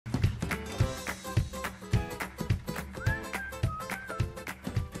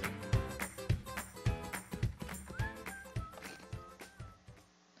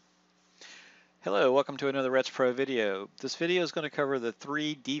Hello, welcome to another RETS PRO video. This video is going to cover the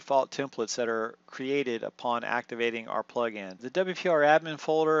 3 default templates that are created upon activating our plugin. The WPR admin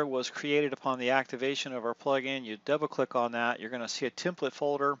folder was created upon the activation of our plugin. You double click on that, you're going to see a template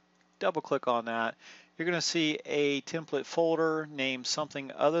folder, double click on that. You're going to see a template folder named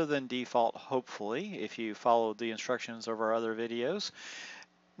something other than default, hopefully, if you followed the instructions of our other videos.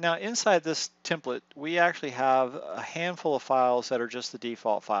 Now inside this template, we actually have a handful of files that are just the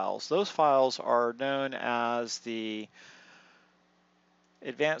default files. Those files are known as the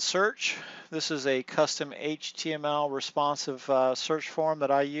advanced search. This is a custom HTML responsive search form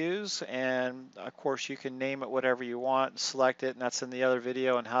that I use, and of course you can name it whatever you want, select it, and that's in the other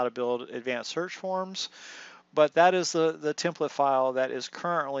video on how to build advanced search forms. But that is the template file that is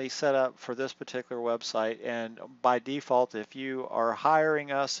currently set up for this particular website, and by default, if you are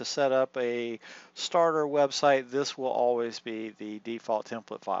hiring us to set up a starter website, this will always be the default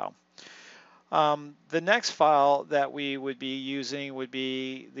template file. The next file that we would be using would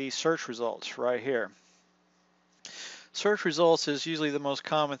be the search results right here. Search results is usually the most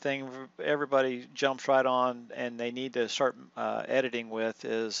common thing everybody jumps right on and they need to start editing with,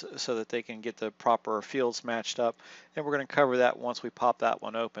 is so that they can get the proper fields matched up, and we're going to cover that once we pop that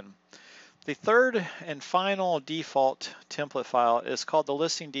one open. The third and final default template file is called the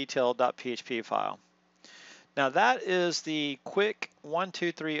listingdetail.php file. Now that is the quick 1,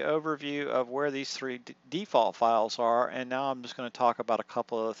 2, 3 overview of where these 3 default files are, and now I'm just going to talk about a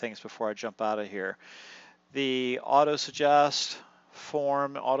couple of things before I jump out of here. The auto-suggest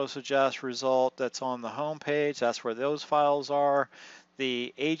form, auto-suggest result that's on the home page, that's where those files are.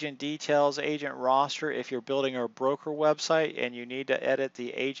 The agent details, agent roster, if you're building a broker website and you need to edit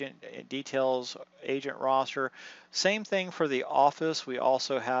the agent details, agent roster. Same thing for the office. We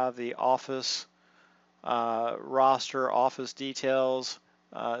also have the office roster, office details.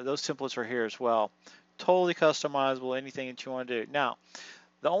 Those templates are here as well. Totally customizable, anything that you want to do. Now,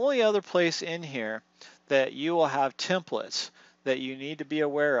 the only other place in here that you will have templates that you need to be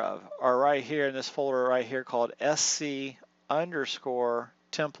aware of are right here in this folder right here called SC_templates.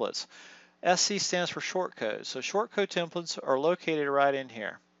 SC stands for shortcode. So shortcode templates are located right in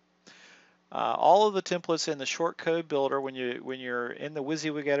here. All of the templates in the shortcode builder, when you're in the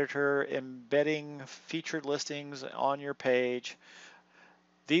Wysiwyg Editor embedding featured listings on your page,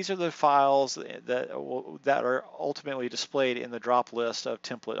 these are the files that are ultimately displayed in the drop list of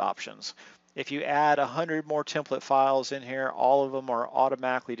template options. If you add 100 more template files in here, all of them are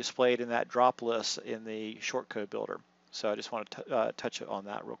automatically displayed in that drop list in the shortcode builder. So I just want to touch on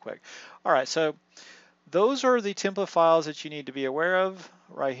that real quick. All right, so those are the template files that you need to be aware of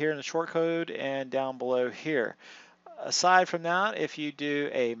right here in the shortcode and down below here. Aside from that, if you do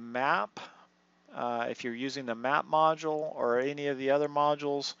a map, if you're using the map module or any of the other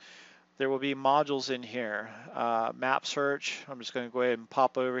modules, there will be modules in here. Map search, I'm just going to go ahead and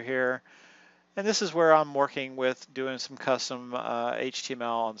pop over here. And this is where I'm working with doing some custom HTML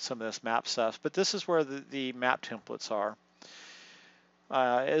on some of this map stuff. But this is where the map templates are.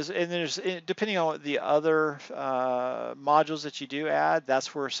 And there's, depending on the other modules that you do add,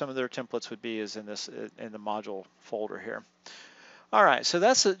 that's where some of their templates would be, is in the module folder here. All right, so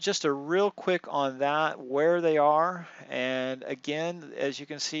that's just a real quick on that, where they are. And again, as you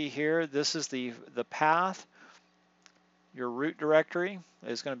can see here, this is the path. Your root directory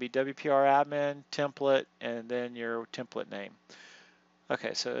is going to be WPR admin, template, and then your template name.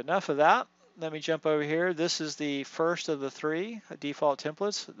 Okay, so enough of that. Let me jump over here. This is the first of the 3 default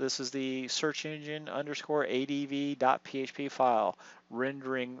templates. This is the search engine _adv.php file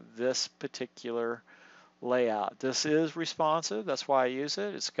rendering this particular layout. This is responsive, that's why I use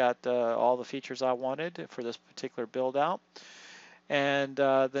it. It's got all the features I wanted for this particular build out. And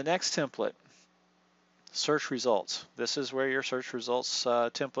the next template, search results. This is where your search results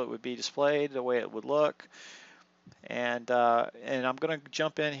template would be displayed, the way it would look. And I'm going to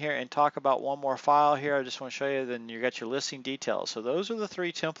jump in here and talk about one more file here. I just want to show you, then you got your listing details. So those are the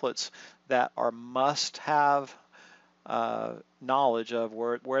 3 templates that are must-have knowledge of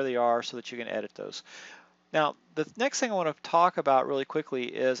where they are so that you can edit those. Now, the next thing I want to talk about really quickly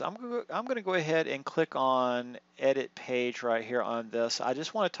is I'm going to go ahead and click on Edit Page right here on this. I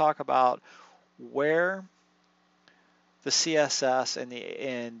just want to talk about where the CSS and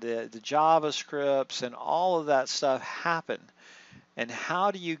the JavaScripts and all of that stuff happen, and how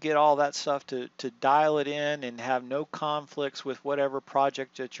do you get all that stuff to dial it in and have no conflicts with whatever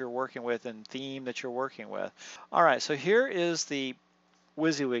project that you're working with and theme that you're working with. All right, so here is the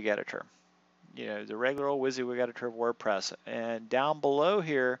Wysiwyg Editor. You know, the regular old Wysiwyg Editor of WordPress, and down below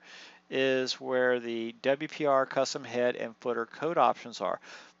here is where the WPR custom head and footer code options are.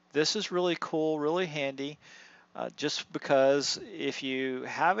 This is really cool, really handy, just because if you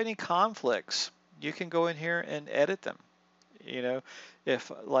have any conflicts, you can go in here and edit them. You know,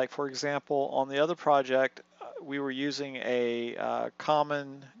 if like for example on the other project, we were using a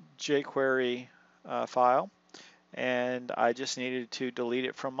common jQuery file, and I just needed to delete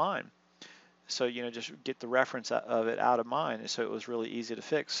it from mine. So just get the reference of it out of mine, so it was really easy to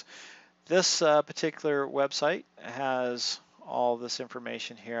fix. This particular website has all this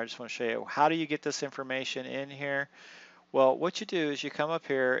information here. I just want to show you, how do you get this information in here? Well, what you do is you come up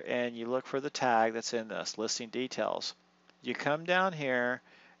here and you look for the tag that's in this, listing details. You come down here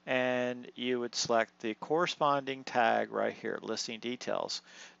and you would select the corresponding tag right here, listing details.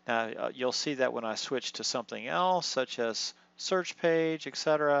 Now you'll see that when I switch to something else, such as search page,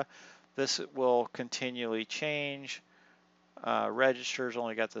 etc., this will continually change. Registers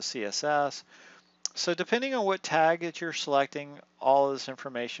only got the CSS. So depending on what tag that you're selecting, all of this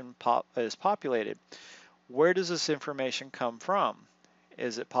information is populated. Where does this information come from?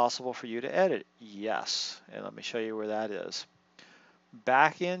 Is it possible for you to edit? Yes, and let me show you where that is.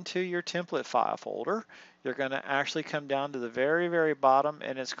 Back into your template file folder, you're going to actually come down to the very, very bottom,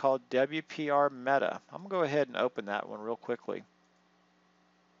 and it's called WPR Meta. I'm going to go ahead and open that one real quickly.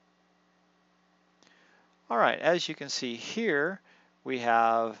 All right, as you can see here, we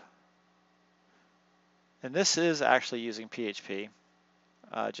have, and this is actually using PHP,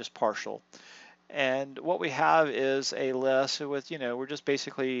 just partial. And what we have is a list with, we're just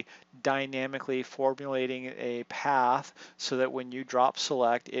basically dynamically formulating a path so that when you drop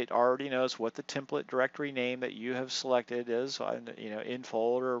select, it already knows what the template directory name that you have selected is,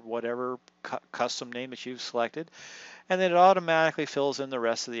 Enfold or whatever custom name that you've selected. And then it automatically fills in the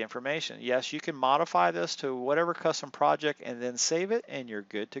rest of the information. Yes, you can modify this to whatever custom project and then save it, and you're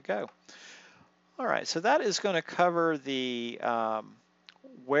good to go. All right, so that is going to cover the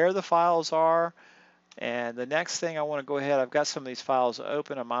where the files are. And the next thing I want to go ahead, I've got some of these files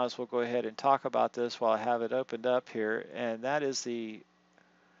open. I might as well go ahead and talk about this while I have it opened up here, and that is the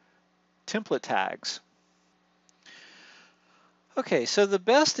template tags. Okay, so the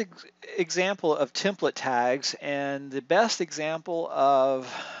best example of template tags and the best example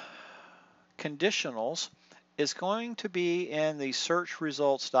of conditionals is going to be in the search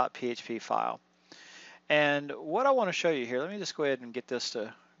results.php file. And what I want to show you here, let me just go ahead and get this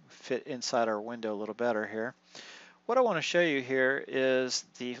to fit inside our window a little better here. What I want to show you here is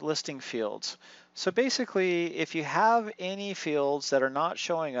the listing fields. So basically, if you have any fields that are not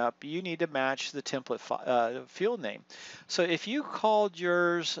showing up, you need to match the template field name. So if you called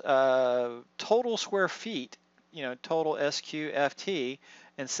yours total square feet, total SQFT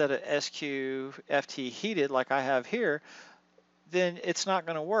instead of SQFT heated like I have here, then it's not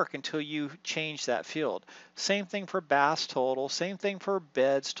going to work until you change that field. Same thing for bass total, same thing for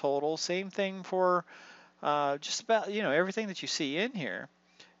beds total, same thing for just about everything that you see in here.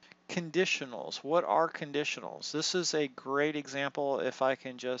 Conditionals. What are conditionals? This is a great example. If I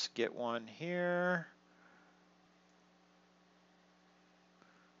can just get one here.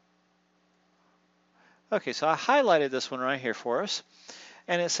 Okay, so I highlighted this one right here for us,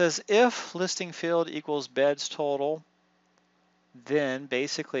 and it says if listing field equals beds total, then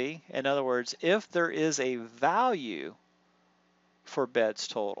basically, in other words, if there is a value for beds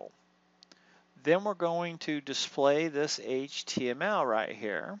total, then we're going to display this HTML right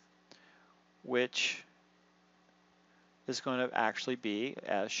here, which is going to actually be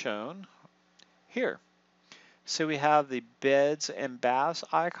as shown here. So we have the beds and baths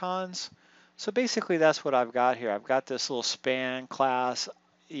icons. So basically that's what I've got here. I've got this little span class,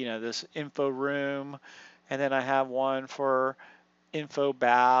 this info room, and then I have one for info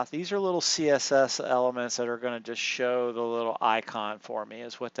bath. These are little CSS elements that are going to just show the little icon for me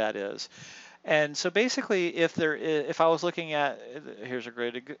is what that is. And so basically, if I was looking at, here's a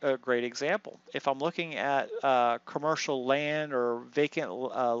great example. If I'm looking at commercial land or vacant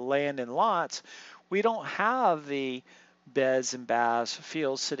land and lots, we don't have the beds and baths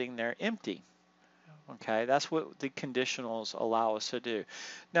fields sitting there empty. Okay, that's what the conditionals allow us to do.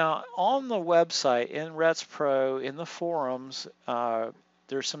 Now, on the website, in RETS PRO, in the forums,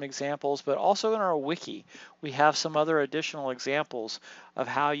 there's some examples, but also in our wiki, we have some other additional examples of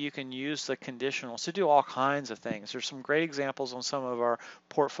how you can use the conditionals to do all kinds of things. There's some great examples on some of our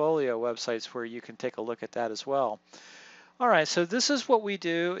portfolio websites where you can take a look at that as well. All right, so this is what we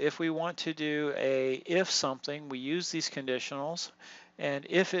do if we want to do a if something. We use these conditionals, and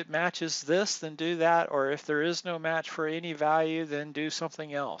if it matches this, then do that, or if there is no match for any value, then do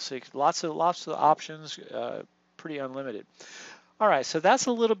something else. Lots of options, pretty unlimited. All right, so that's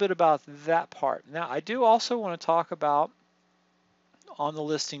a little bit about that part. Now, I do also want to talk about on the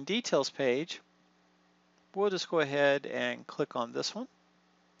listing details page, we'll just go ahead and click on this one.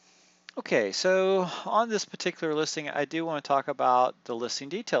 Okay, so on this particular listing, I do want to talk about the listing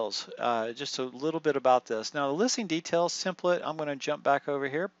details, just a little bit about this. Now, the listing details template, I'm going to jump back over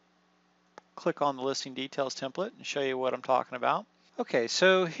here, click on the listing details template and show you what I'm talking about. Okay,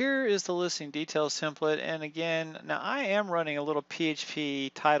 so here is the listing details template, and again, now I am running a little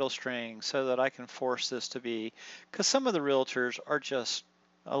PHP title string so that I can force this to be, because some of the realtors are just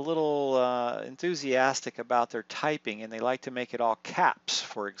a little enthusiastic about their typing and they like to make it all caps,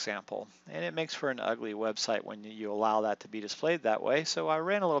 for example, and it makes for an ugly website when you allow that to be displayed that way, so I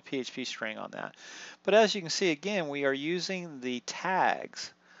ran a little PHP string on that. But as you can see, again, we are using the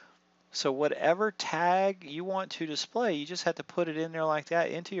tags. So whatever tag you want to display, you just have to put it in there like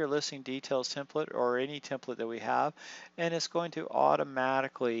that into your listing details template or any template that we have, and it's going to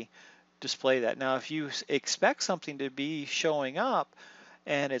automatically display that. Now, if you expect something to be showing up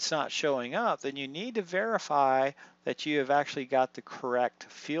and it's not showing up, then you need to verify that you have actually got the correct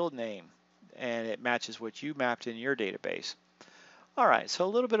field name and it matches what you mapped in your database. All right, so a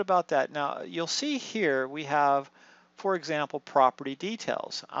little bit about that. Now, you'll see here we have, for example, property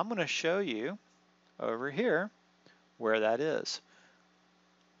details. I'm going to show you over here where that is.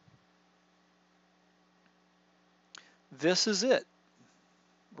 This is it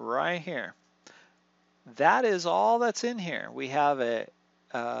right here. That is all that's in here. We have a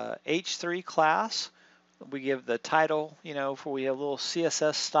H3 class. We give the title, we have a little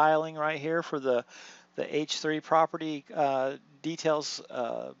CSS styling right here for the H3 property details,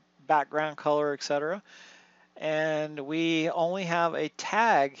 background color, etc. And we only have a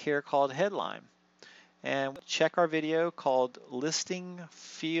tag here called headline. And check our video called Listing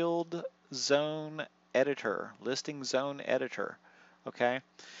Field Zone Editor, Listing Zone Editor, okay?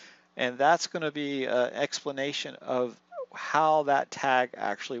 And that's going to be an explanation of how that tag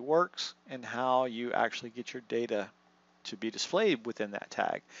actually works and how you actually get your data to be displayed within that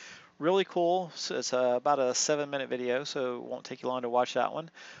tag. Really cool. So it's about a 7-minute video, so it won't take you long to watch that one.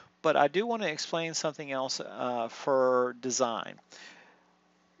 But I do want to explain something else for design.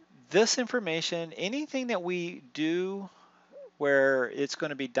 This information, anything that we do where it's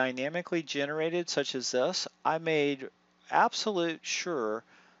going to be dynamically generated, such as this, I made absolute sure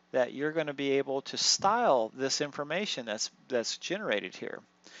that you're going to be able to style this information that's generated here.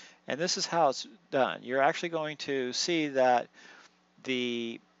 And this is how it's done. You're actually going to see that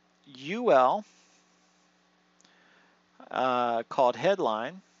the UL called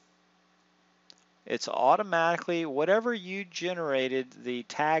headline, it's automatically, whatever you generated the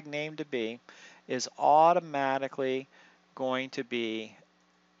tag name to be, is automatically going to be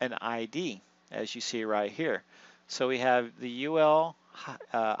an ID, as you see right here. So we have the UL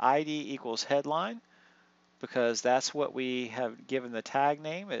ID equals headline, because that's what we have given the tag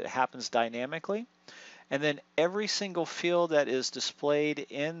name. It happens dynamically. And then every single field that is displayed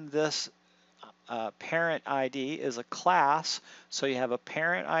in this parent ID is a class, so you have a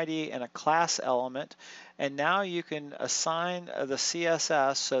parent ID and a class element, and now you can assign the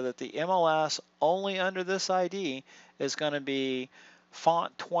CSS so that the MLS only under this ID is going to be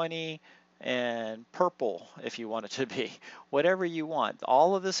font 20 and purple if you want it to be, whatever you want.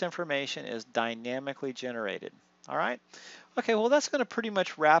 All of this information is dynamically generated. All right. Okay, well that's going to pretty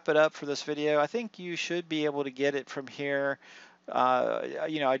much wrap it up for this video. I think you should be able to get it from here.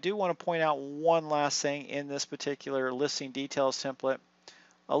 I do want to point out one last thing in this particular listing details template.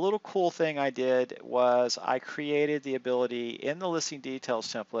 A little cool thing I did was I created the ability in the listing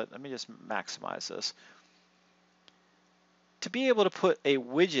details template, let me just maximize this, to be able to put a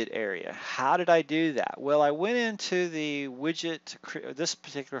widget area. How did I do that? Well, I went into the widget. This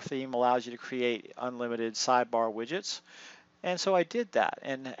particular theme allows you to create unlimited sidebar widgets. And so I did that,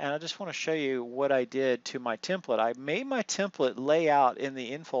 and I just want to show you what I did to my template. I made my template layout in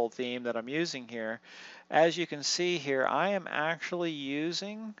the Enfold theme that I'm using here. As you can see here, I am actually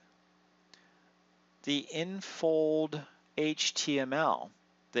using the Enfold HTML,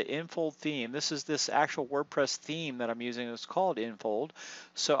 the Enfold theme. This is this actual WordPress theme that I'm using. It's called Enfold.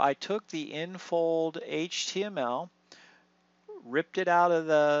 So I took the Enfold HTML, ripped it out of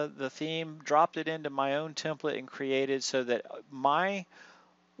the theme, dropped it into my own template, and created so that my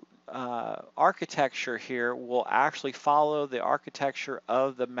architecture here will actually follow the architecture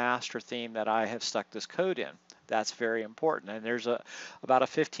of the master theme that I have stuck this code in. That's very important. And there's about a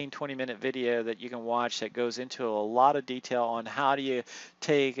 15-20 minute video that you can watch that goes into a lot of detail on how do you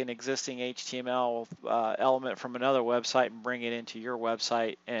take an existing HTML element from another website and bring it into your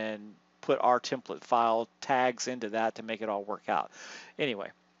website and put our template file tags into that to make it all work out. Anyway,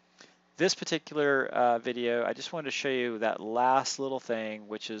 this particular video, I just wanted to show you that last little thing,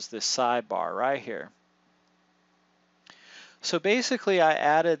 which is this sidebar right here. So basically I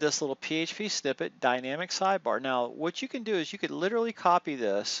added this little PHP snippet, dynamic sidebar. Now what you can do is you could literally copy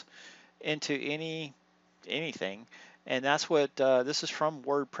this into anything, and that's what this is from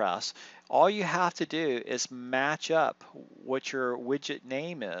WordPress. All you have to do is match up what your widget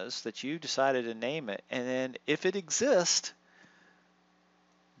name is that you decided to name it, and then if it exists,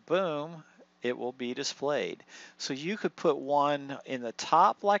 boom, it will be displayed. So you could put one in the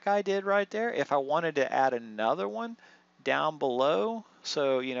top like I did right there. If I wanted to add another one down below,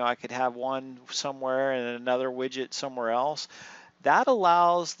 so I could have one somewhere and another widget somewhere else, that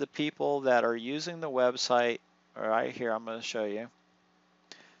allows the people that are using the website, right here I'm going to show you,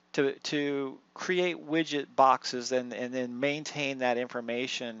 to create widget boxes and then maintain that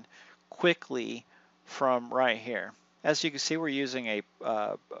information quickly from right here. As you can see, we're using a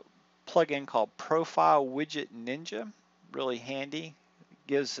plugin called Profile Widget Ninja. Really handy.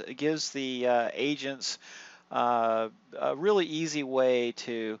 Gives the agents a really easy way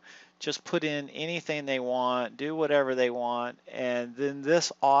to just put in anything they want, do whatever they want, and then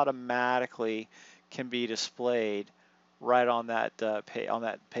this automatically can be displayed right on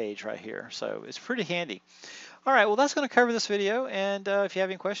that page right here. So it's pretty handy. All right, well that's going to cover this video, and if you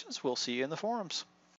have any questions, we'll see you in the forums.